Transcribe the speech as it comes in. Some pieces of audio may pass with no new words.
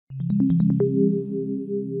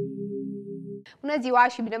Bună ziua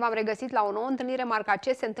și bine v-am regăsit la o nouă întâlnire marca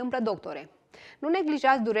Ce se întâmplă, doctore? Nu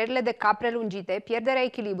neglijați durerile de cap prelungite, pierderea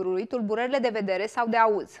echilibrului, tulburările de vedere sau de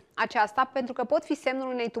auz. Aceasta pentru că pot fi semnul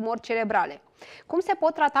unei tumori cerebrale. Cum se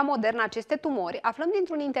pot trata modern aceste tumori, aflăm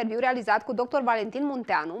dintr-un interviu realizat cu dr. Valentin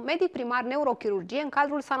Munteanu, medic primar neurochirurgie în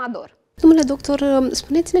cadrul SANADOR. Domnule doctor,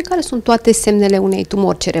 spuneți-ne care sunt toate semnele unei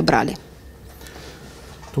tumori cerebrale?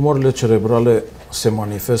 Tumorile cerebrale se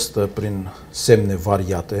manifestă prin semne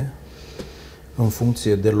variate în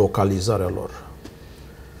funcție de localizarea lor.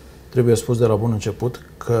 Trebuie spus de la bun început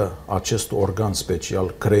că acest organ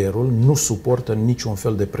special, creierul, nu suportă niciun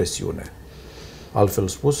fel de presiune. Altfel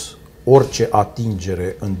spus, orice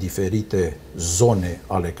atingere în diferite zone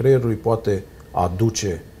ale creierului poate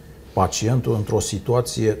aduce pacientul într-o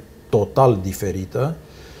situație total diferită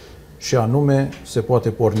și anume se poate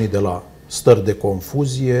porni de la stări de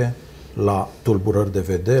confuzie, la tulburări de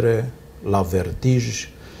vedere, la vertij,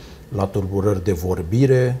 la tulburări de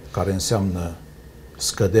vorbire, care înseamnă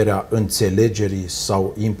scăderea înțelegerii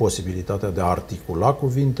sau imposibilitatea de a articula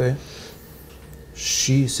cuvinte,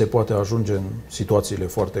 și se poate ajunge în situațiile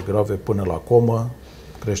foarte grave până la comă,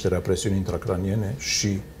 creșterea presiunii intracraniene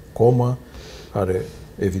și comă, care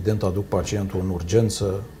evident aduc pacientul în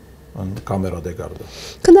urgență, în camera de gardă.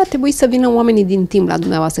 Când ar trebui să vină oamenii din timp la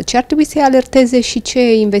dumneavoastră? Ce ar trebui să-i alerteze și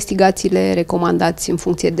ce investigații le recomandați în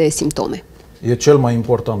funcție de simptome? E cel mai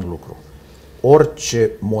important lucru.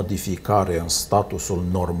 Orice modificare în statusul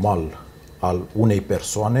normal al unei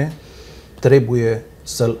persoane trebuie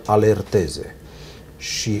să-l alerteze.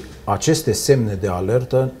 Și aceste semne de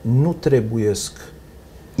alertă nu trebuie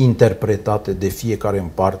interpretate de fiecare în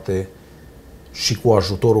parte și cu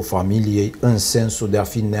ajutorul familiei în sensul de a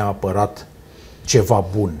fi neapărat ceva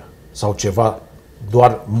bun sau ceva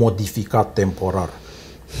doar modificat temporar.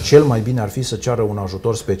 Cel mai bine ar fi să ceară un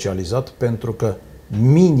ajutor specializat, pentru că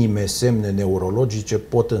minime semne neurologice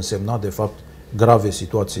pot însemna, de fapt, grave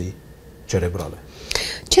situații cerebrale.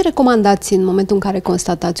 Ce recomandați în momentul în care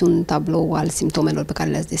constatați un tablou al simptomelor pe care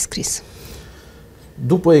le-ați descris?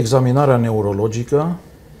 După examinarea neurologică,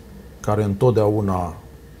 care întotdeauna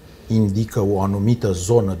indică o anumită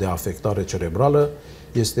zonă de afectare cerebrală,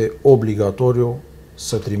 este obligatoriu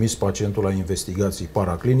să trimiți pacientul la investigații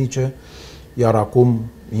paraclinice, iar acum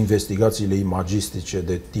investigațiile imagistice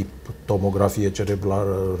de tip tomografie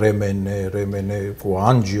cerebrală, RMN cu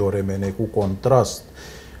angio, RMN cu contrast,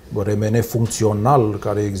 RMN funcțional,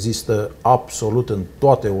 care există absolut în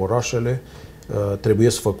toate orașele, trebuie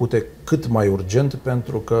să făcute cât mai urgent,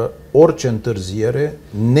 pentru că orice întârziere,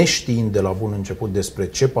 neștiind de la bun început despre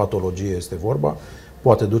ce patologie este vorba,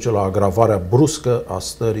 poate duce la agravarea bruscă a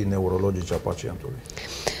stării neurologice a pacientului.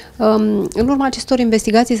 În urma acestor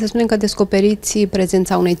investigații, să spunem că descoperiți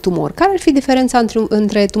prezența unei tumori. Care ar fi diferența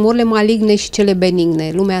între tumorile maligne și cele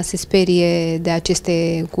benigne? Lumea se sperie de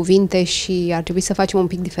aceste cuvinte și ar trebui să facem un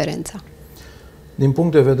pic diferența. Din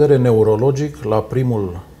punct de vedere neurologic, la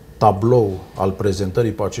primul tablou al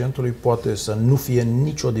prezentării pacientului poate să nu fie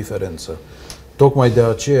nicio diferență. Tocmai de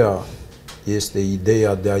aceea este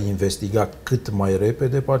ideea de a investiga cât mai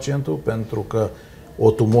repede pacientul, pentru că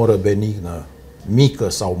o tumoră benignă, mică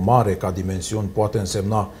sau mare ca dimensiuni, poate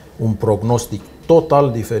însemna un prognostic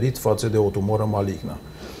total diferit față de o tumoră malignă.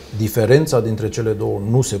 Diferența dintre cele două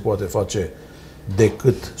nu se poate face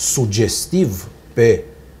decât sugestiv pe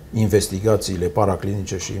investigațiile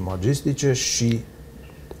paraclinice și imagistice și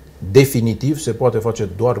definitiv se poate face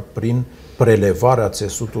doar prin prelevarea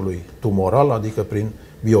țesutului tumoral, adică prin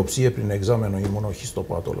biopsie, prin examenul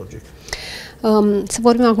imunohistopatologic. Să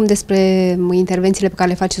vorbim acum despre intervențiile pe care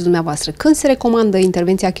le faceți dumneavoastră. Când se recomandă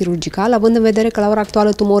intervenția chirurgicală, având în vedere că la ora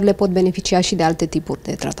actuală tumorile pot beneficia și de alte tipuri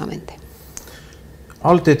de tratamente?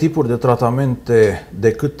 Alte tipuri de tratamente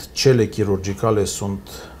decât cele chirurgicale sunt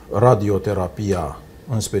radioterapia,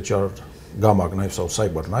 în special gamma knife sau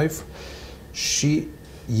cyber knife, și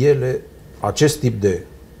acest tip de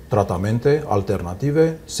tratamente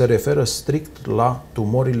alternative se referă strict la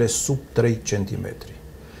tumorile sub 3 cm,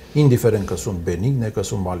 indiferent că sunt benigne, că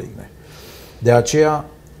sunt maligne. De aceea,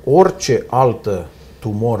 orice altă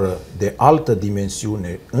tumoră de altă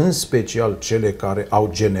dimensiune, în special cele care au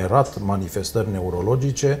generat manifestări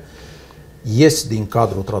neurologice, ies din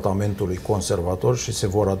cadrul tratamentului conservator și se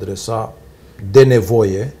vor adresa de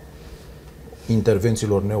nevoie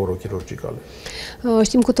intervențiilor neurochirurgicale.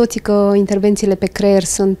 Știm cu toții că intervențiile pe creier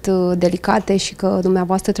sunt delicate și că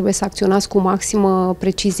dumneavoastră trebuie să acționați cu maximă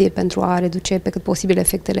precizie pentru a reduce pe cât posibil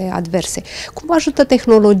efectele adverse. Cum vă ajută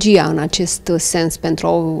tehnologia în acest sens pentru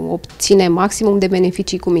a obține maximum de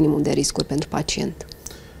beneficii cu minimum de riscuri pentru pacient?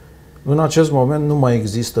 În acest moment nu mai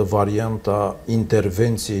există varianta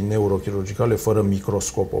intervenției neurochirurgicale fără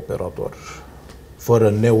microscop operator, fără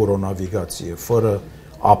neuronavigație, fără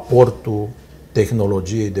aportul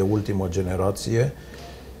tehnologiei de ultimă generație,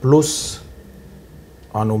 plus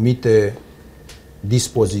anumite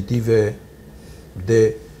dispozitive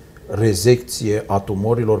de rezecție a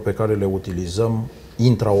tumorilor pe care le utilizăm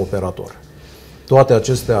intraoperator. Toate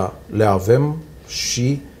acestea le avem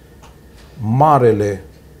și marele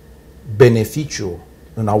beneficiu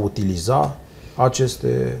în a utiliza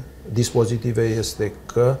aceste dispozitive este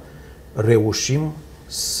că reușim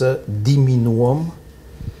să diminuăm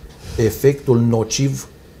efectul nociv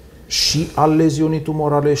și al leziunii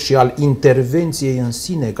tumorale și al intervenției în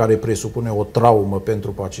sine, care presupune o traumă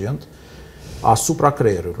pentru pacient, asupra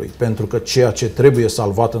creierului. Pentru că ceea ce trebuie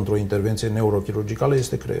salvat într-o intervenție neurochirurgicală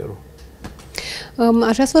este creierul.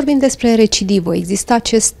 Aș vrea să vorbim despre recidivă. Există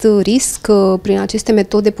acest risc? Prin aceste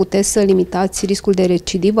metode puteți să limitați riscul de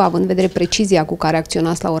recidivă, având în vedere precizia cu care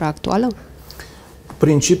acționați la ora actuală?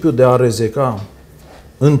 Principiul de a rezeca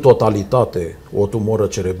în totalitate o tumoră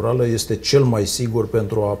cerebrală este cel mai sigur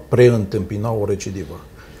pentru a preîntâmpina o recidivă.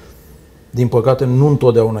 Din păcate, nu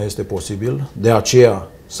întotdeauna este posibil, de aceea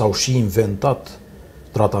s-au și inventat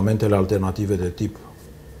tratamentele alternative de tip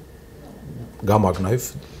gamma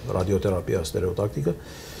knife, radioterapia stereotactică,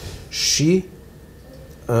 și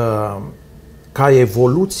ca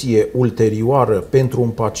evoluție ulterioară pentru un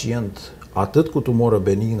pacient, atât cu tumoră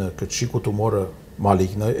benignă cât și cu tumoră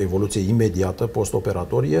malignă, evoluție imediată,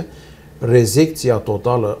 postoperatorie, rezecția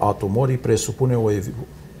totală a tumorii presupune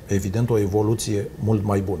evident o evoluție mult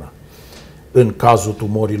mai bună. În cazul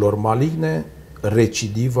tumorilor maligne,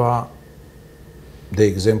 recidiva, de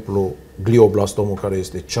exemplu, glioblastomul, care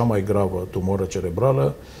este cea mai gravă tumoră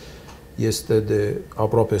cerebrală, este de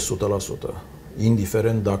aproape 100%,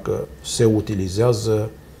 indiferent dacă se utilizează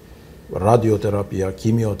radioterapia,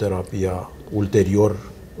 chimioterapia, ulterior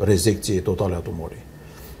rezecției totale a tumorii.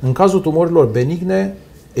 În cazul tumorilor benigne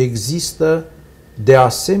există de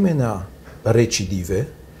asemenea recidive,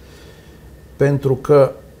 pentru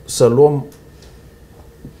că, să luăm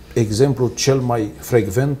exemplul cel mai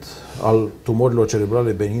frecvent al tumorilor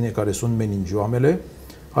cerebrale benigne, care sunt meningioamele,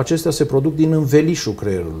 acestea se produc din învelișul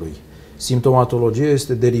creierului. Simptomatologia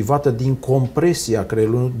este derivată din compresia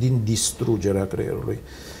creierului, din distrugerea creierului.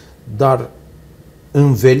 Dar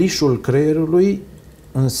învelișul creierului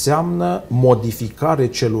înseamnă modificare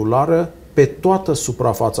celulară pe toată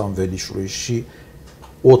suprafața învelișului și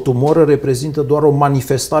o tumoră reprezintă doar o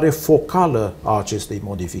manifestare focală a acestei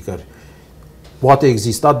modificări. Poate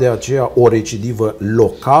exista de aceea o recidivă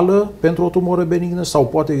locală pentru o tumoră benignă sau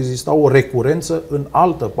poate exista o recurență în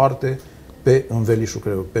altă parte pe învelișul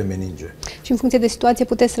creierului, pe meninge. Și în funcție de situație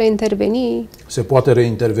puteți reinterveni? Se poate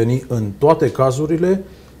reinterveni în toate cazurile,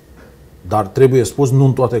 dar trebuie spus, nu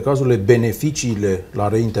în toate cazurile, beneficiile la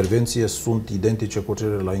reintervenție sunt identice cu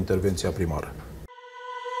cele la intervenția primară.